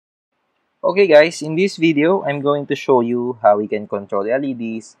Okay guys, in this video, I'm going to show you how we can control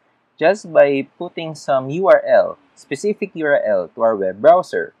LEDs just by putting some URL, specific URL to our web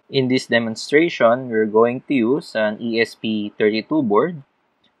browser. In this demonstration, we're going to use an ESP32 board,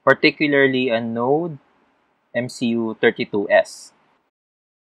 particularly a Node MCU32S.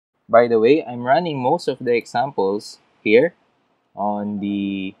 By the way, I'm running most of the examples here on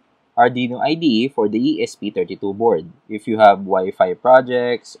the Arduino IDE for the ESP32 board. If you have Wi-Fi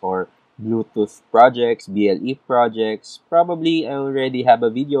projects or Bluetooth projects, BLE projects, probably I already have a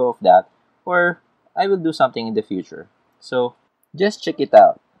video of that, or I will do something in the future. So just check it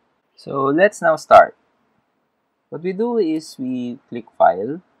out. So let's now start. What we do is we click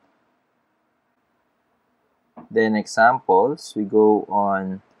File, then Examples, we go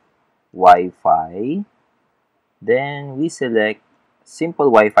on Wi-Fi, then we select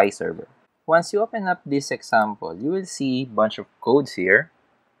SimpleWiFiServer. Once you open up this example, you will see a bunch of codes here.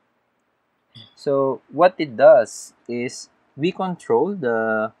 So what it does is we control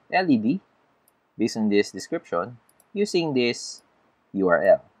the LED based on this description using this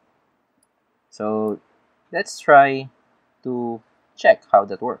URL. So let's try to check how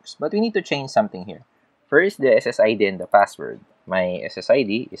that works. But we need to change something here. First, the SSID and the password. My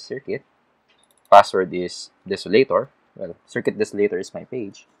SSID is circuit. Password is desolator. Well, circuit desolator is my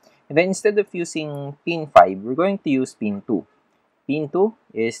page. And then instead of using pin 5, we're going to use pin 2. Pin 2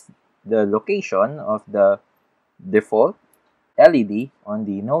 is the location of the default LED on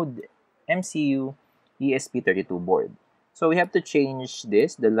the Node MCU ESP32 board. So we have to change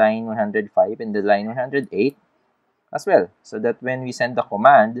this, the line 105 and the line 108 as well, so that when we send the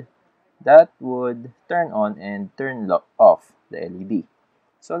command, that would turn on and turn off the LED.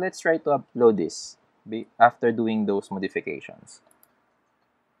 So let's try to upload this after doing those modifications.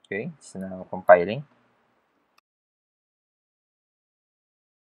 Okay, it's now compiling.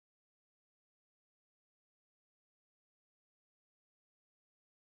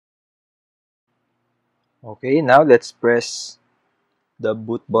 Okay, now let's press the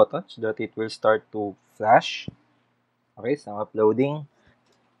boot button so that it will start to flash. Okay, it's now uploading.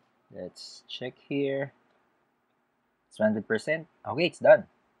 Let's check here. It's 100%. Okay, it's done.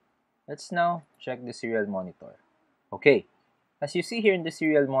 Let's now check the serial monitor. Okay, as you see here in the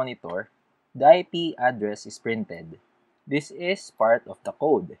serial monitor, the IP address is printed. This is part of the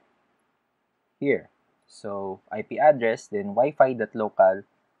code here. So IP address, then Wi-Fi.local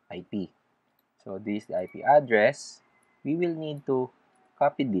IP. So this is the IP address. We will need to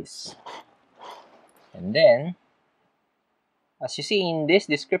copy this. And then, as you see in this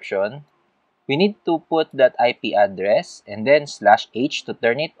description, we need to put that IP address and then /h to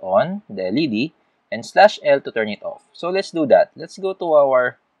turn it on, the LED, and /l to turn it off. So let's do that. Let's go to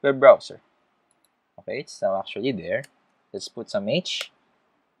our web browser. Okay, it's now actually there. Let's put some H.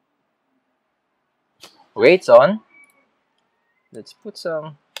 Okay, it's on. Let's put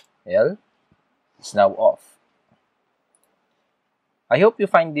some L. It's now off. I hope you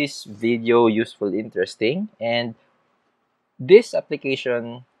find this video useful, interesting, and this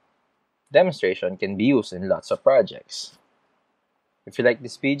application demonstration can be used in lots of projects. If you like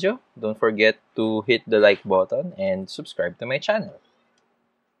this video, don't forget to hit the like button and subscribe to my channel.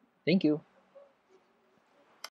 Thank you.